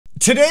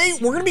Today,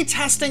 we're gonna be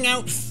testing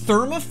out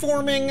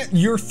thermoforming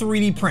your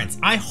 3D prints.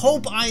 I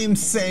hope I am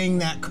saying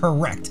that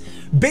correct.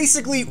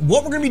 Basically,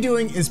 what we're gonna be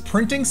doing is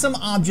printing some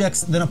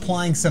objects, then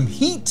applying some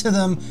heat to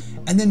them,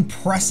 and then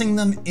pressing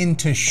them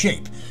into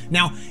shape.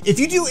 Now, if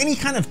you do any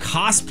kind of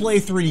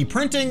cosplay 3D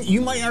printing,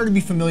 you might already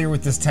be familiar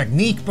with this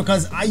technique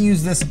because I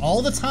use this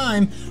all the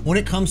time when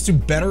it comes to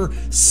better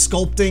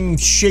sculpting,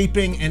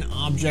 shaping an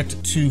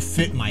object to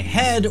fit my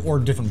head or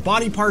different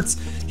body parts.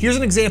 Here's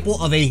an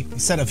example of a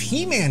set of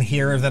He-Man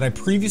here that I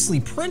previously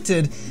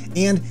printed,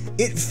 and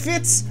it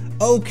fits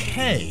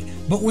okay,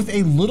 but with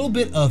a little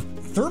bit of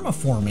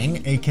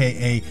thermoforming,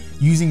 AKA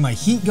using my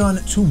heat gun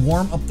to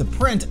warm up the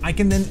print, I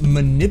can then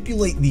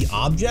manipulate the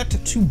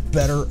object to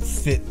better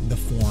fit the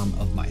form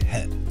of my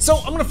head. So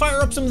I'm gonna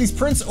fire up some of these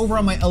prints over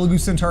on my Elegoo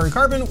Centauri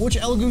Carbon, which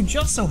Elegoo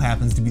just so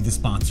happens to be the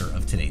sponsor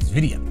of today's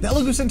video. The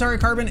Elegoo Centauri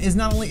Carbon is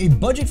not only a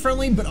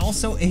budget-friendly, but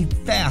also a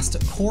fast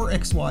Core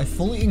XY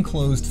fully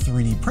enclosed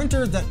 3D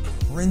printer that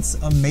prints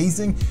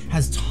amazing,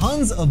 has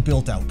tons of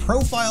built-out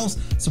profiles,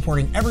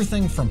 supporting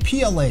everything from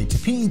PLA to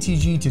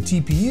PETG to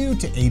TPU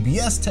to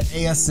ABS to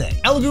ASA.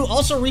 Elegoo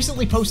also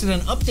recently posted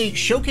an update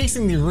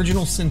showcasing the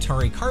original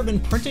Centauri Carbon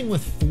printing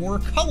with 4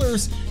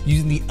 colors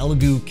using the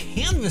Elegoo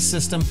canvas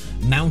system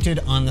mounted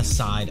on the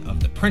side of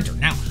the printer.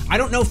 Now, I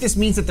don't know if this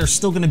means that there's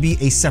still gonna be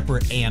a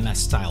separate AMS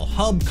style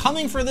hub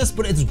coming for this,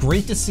 but it's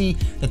great to see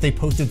that they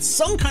posted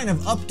some kind of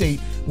update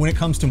when it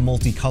comes to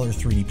multicolor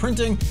 3D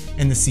printing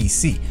in the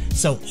CC.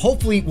 So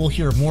hopefully we'll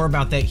hear more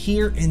about that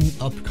here in the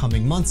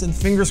upcoming months, and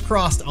fingers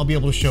crossed I'll be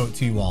able to show it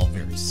to you all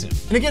very soon.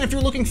 And again, if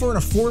you're looking for an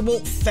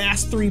affordable,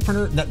 fast 3D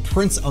printer that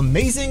prints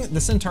amazing,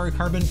 the Centauri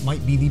Carbon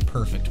might be the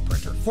perfect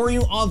printer for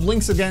you. I'll have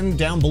links again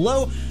down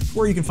below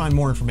where you can find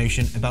more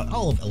information about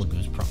all of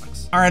Elegoo's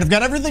products. All right, I've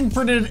got everything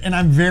printed and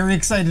I'm very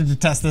excited to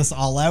test this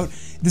all out.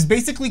 This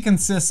basically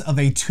consists of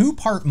a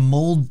 2-part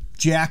mold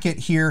jacket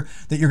here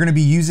that you're gonna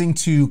be using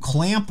to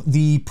clamp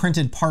the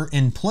printed part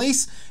in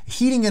place,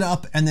 heating it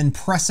up, and then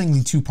pressing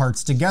the 2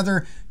 parts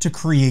together to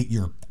create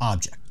your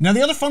object. Now,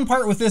 the other fun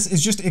part with this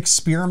is just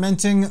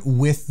experimenting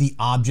with the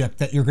object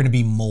that you're gonna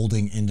be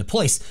molding into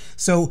place.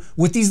 So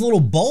with these little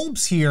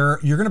bulbs here,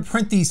 you're gonna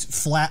print these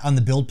flat on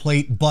the build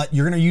plate, but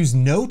you're gonna use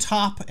no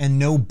top and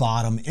no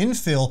bottom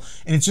infill,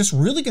 and it's just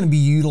really gonna be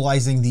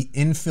utilizing the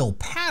infill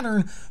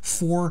pattern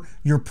for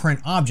your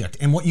print object.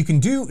 And what you can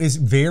do is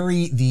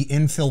vary the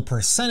infill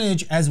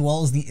percentage as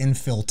well as the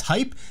infill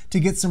type to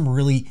get some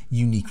really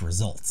unique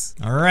results.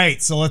 All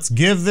right, so let's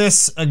give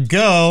this a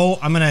go.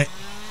 I'm gonna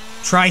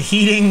try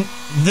heating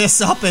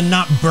this up and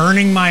not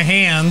burning my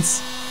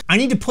hands. I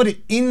need to put it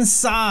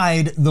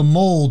inside the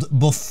mold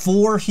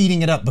before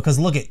heating it up because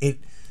look at it,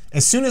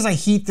 as soon as I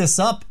heat this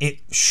up, it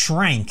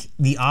shrank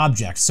the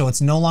object, so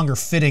it's no longer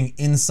fitting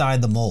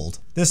inside the mold.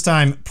 This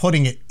time,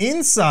 putting it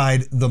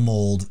inside the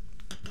mold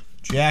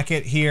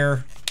jacket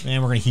here,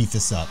 and we're gonna heat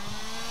this up.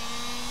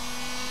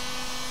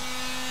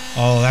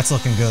 Oh, that's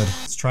looking good.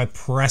 Let's try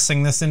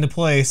pressing this into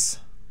place.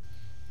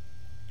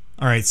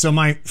 All right, so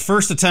my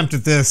first attempt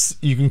at this,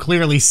 you can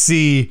clearly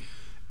see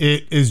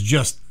it is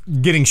just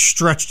getting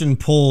stretched and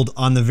pulled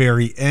on the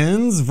very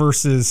ends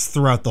versus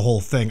throughout the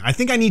whole thing. I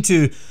think I need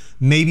to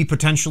maybe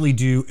potentially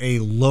do a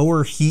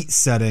lower heat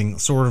setting,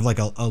 sort of like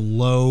a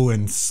low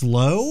and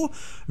slow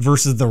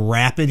versus the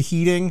rapid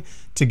heating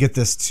to get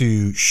this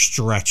to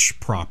stretch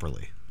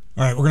properly.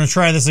 All right, we're gonna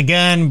try this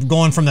again,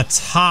 going from the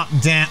top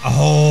down.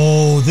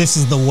 Oh, this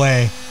is the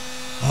way.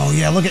 Oh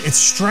yeah, look at it's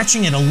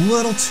stretching it a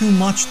little too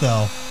much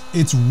though.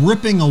 It's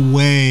ripping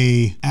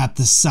away at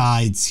the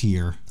sides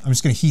here. I'm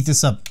just gonna heat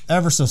this up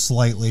ever so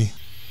slightly.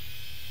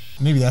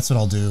 Maybe that's what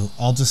I'll do.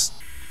 I'll just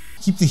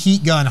keep the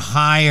heat gun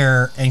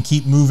higher and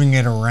keep moving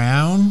it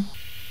around.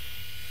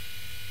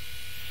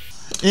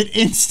 It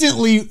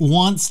instantly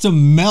wants to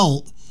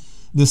melt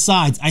the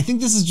sides. I think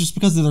this is just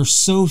because they're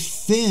so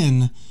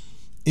thin,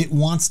 it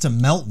wants to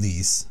melt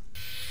these.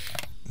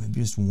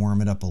 Maybe just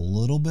warm it up a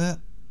little bit.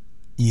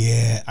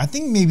 Yeah, I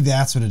think maybe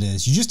that's what it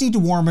is. You just need to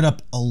warm it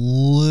up a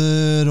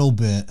little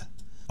bit.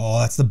 Oh,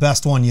 that's the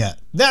best one yet.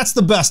 That's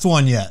the best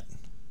one yet.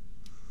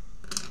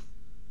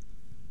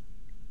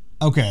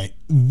 Okay,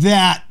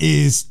 that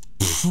is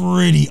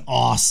pretty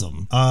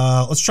awesome.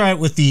 Let's try it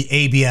with the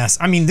ABS.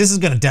 I mean, this is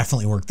gonna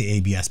definitely work the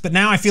ABS, but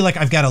now I feel like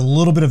I've got a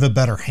little bit of a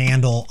better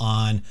handle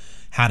on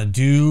how to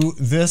do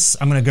this.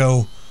 I'm gonna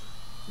go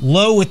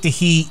low with the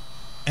heat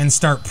and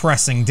start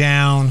pressing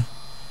down,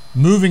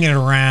 moving it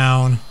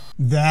around.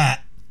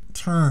 That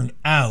turned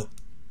out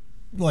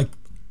like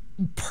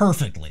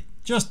perfectly,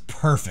 just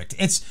perfect.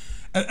 It's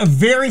a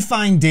very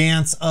fine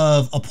dance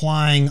of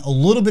applying a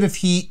little bit of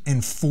heat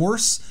and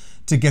force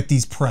to get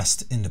these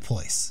pressed into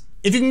place.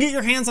 If you can get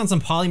your hands on some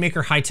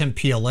Polymaker high temp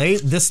PLA,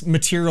 this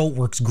material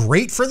works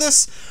great for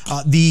this.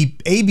 The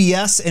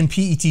ABS and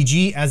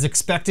PETG, as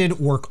expected,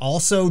 work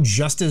also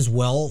just as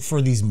well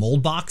for these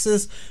mold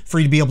boxes, for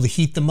you to be able to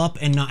heat them up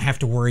and not have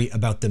to worry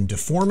about them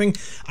deforming.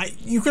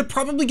 You could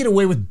probably get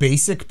away with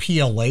basic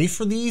PLA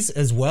for these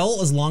as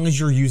well, as long as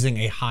you're using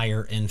a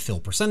higher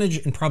infill percentage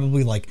and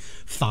probably like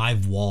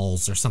 5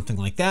 walls or something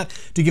like that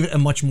to give it a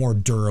much more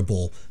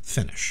durable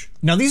finish.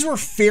 Now, these were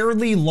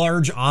fairly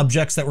large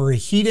objects that were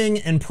heating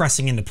and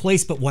pressing into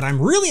place, but what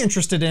I'm really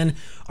interested in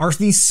are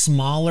these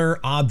smaller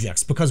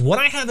objects, because what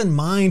I have in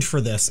mind for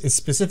this is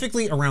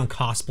specifically around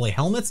cosplay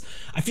helmets.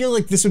 I feel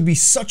like this would be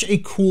such a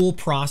cool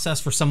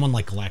process for someone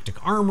like Galactic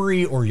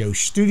Armory or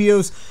Yosh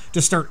Studios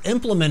to start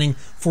implementing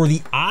for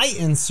the eye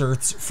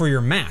inserts for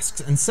your masks.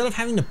 Instead of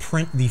having to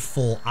print the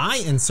full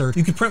eye insert,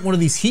 you could print one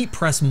of these heat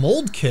press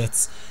mold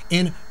kits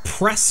and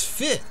press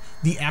fit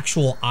the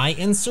actual eye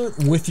insert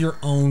with your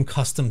own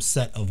custom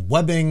set of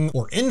webbing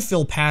or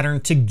infill pattern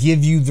to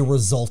give you the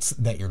results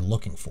that you're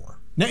looking for.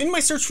 Now, in my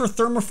search for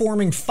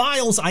thermoforming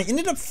files, I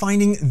ended up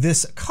finding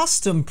this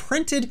custom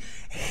printed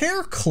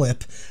hair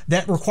clip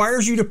that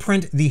requires you to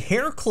print the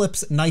hair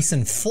clips nice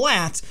and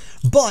flat,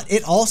 but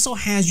it also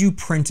has you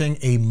printing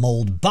a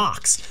mold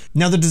box.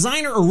 Now, the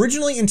designer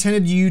originally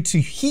intended you to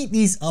heat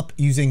these up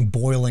using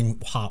boiling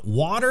hot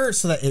water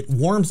so that it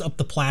warms up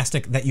the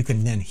plastic that you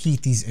can then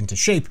heat these into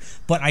shape.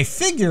 But I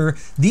figure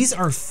these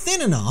are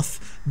thin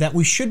enough that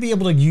we should be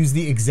able to use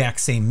the exact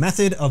same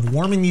method of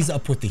warming these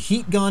up with the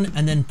heat gun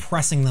and then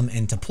pressing them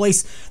into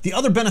place. The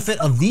other benefit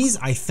of these,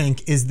 I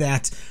think, is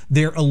that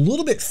they're a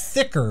little bit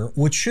thicker,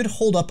 which should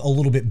hold up a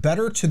little bit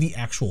better to the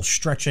actual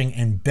stretching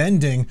and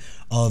bending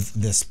of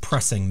this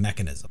pressing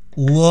mechanism.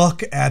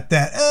 Look at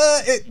that.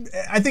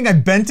 I think I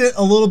bent it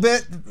a little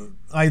bit.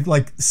 I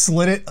like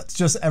slid it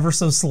just ever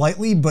so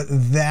slightly, but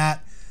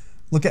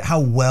look at how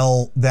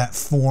well that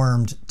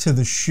formed to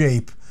the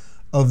shape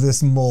of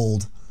this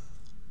mold.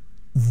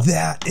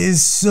 That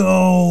is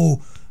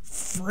so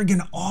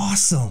friggin'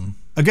 awesome.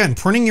 Again,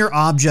 printing your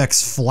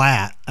objects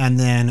flat and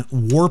then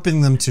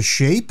warping them to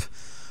shape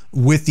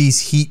with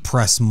these heat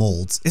press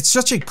molds. It's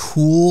such a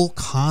cool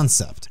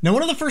concept. Now,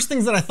 one of the first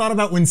things that I thought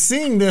about when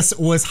seeing this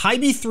was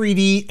Hy-Vee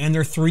 3D and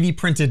their 3D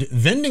printed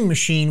vending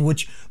machine,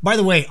 which, by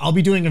the way, I'll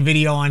be doing a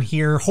video on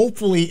here,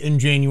 hopefully in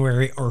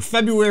January or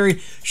February,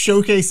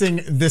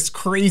 showcasing this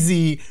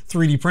crazy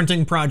 3D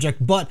printing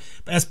project. But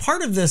as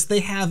part of this,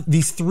 they have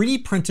these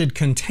 3D printed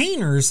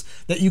containers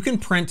that you can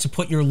print to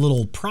put your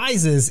little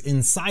prizes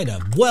inside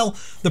of. Well,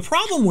 the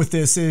problem with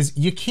this is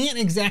you can't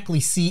exactly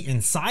see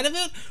inside of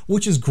it,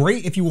 which is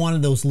great if you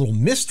wanted those little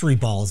mystery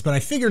balls, but I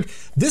figured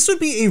this would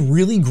be a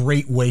really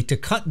great way to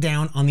cut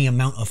down on the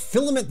amount of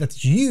filament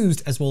that's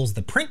used, as well as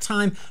the print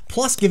time,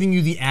 plus giving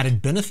you the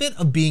added benefit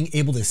of being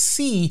able to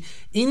see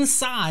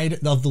inside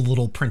of the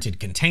little printed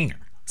container.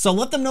 So I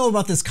let them know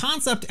about this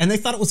concept and they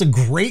thought it was a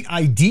great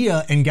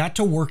idea and got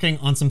to working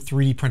on some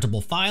 3D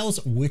printable files,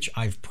 which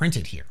I've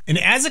printed here. And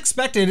as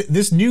expected,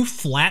 this new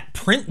flat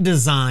print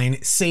design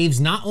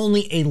saves not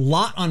only a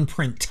lot on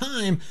print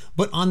time,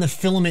 but on the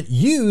filament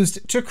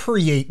used to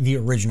create the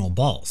original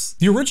balls.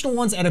 The original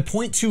ones at a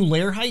 0.2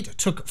 layer height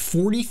took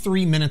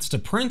 43 minutes to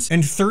print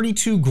and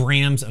 32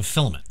 grams of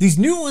filament. These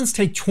new ones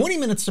take 20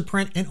 minutes to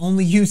print and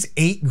only use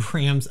 8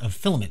 grams of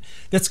filament.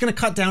 That's gonna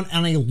cut down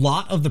on a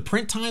lot of the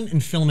print time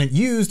and filament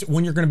used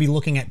when you're going to be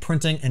looking at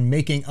printing and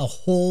making a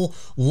whole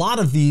lot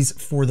of these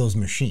for those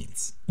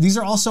machines. These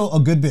are also a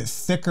good bit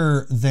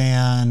thicker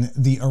than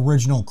the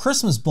original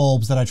Christmas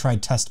bulbs that I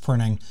tried test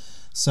printing.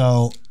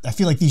 So I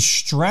feel like these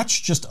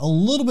stretch just a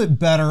little bit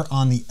better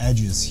on the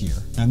edges here.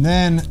 And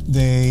then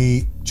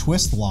they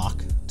twist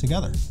lock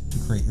together to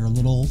create your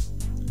little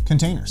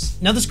containers.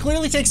 Now, this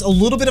clearly takes a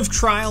little bit of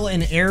trial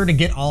and error to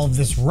get all of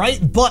this right,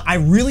 but I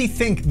really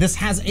think this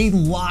has a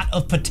lot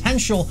of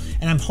potential,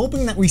 and I'm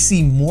hoping that we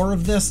see more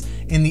of this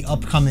in the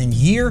upcoming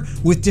year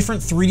with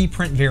different 3D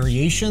print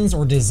variations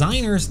or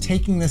designers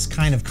taking this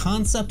kind of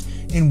concept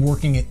and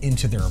working it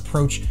into their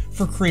approach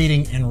for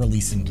creating and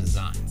releasing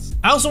designs.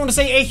 I also want to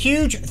say a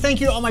huge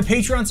thank you to all my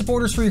Patreon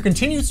supporters for your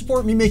continued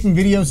support, me making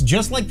videos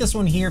just like this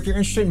one here. If you're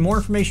interested in more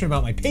information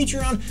about my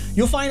Patreon,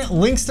 you'll find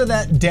links to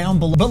that down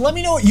below. But let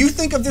me know what you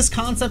think of this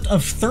concept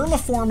of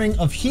thermoforming,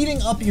 of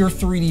heating up your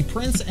 3D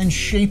prints and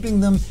shaping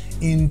them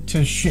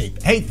into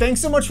shape. Hey, thanks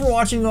so much for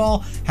watching,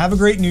 all. Have a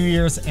great New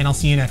Year's, and I'll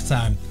see you next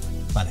time.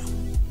 Bye now.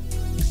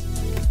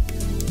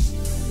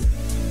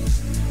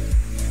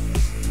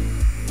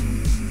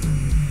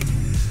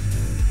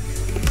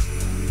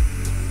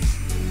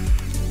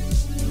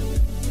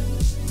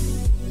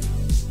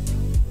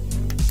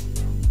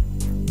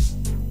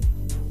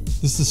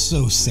 This is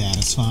so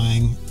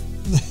satisfying.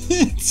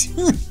 It's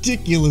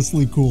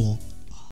ridiculously cool.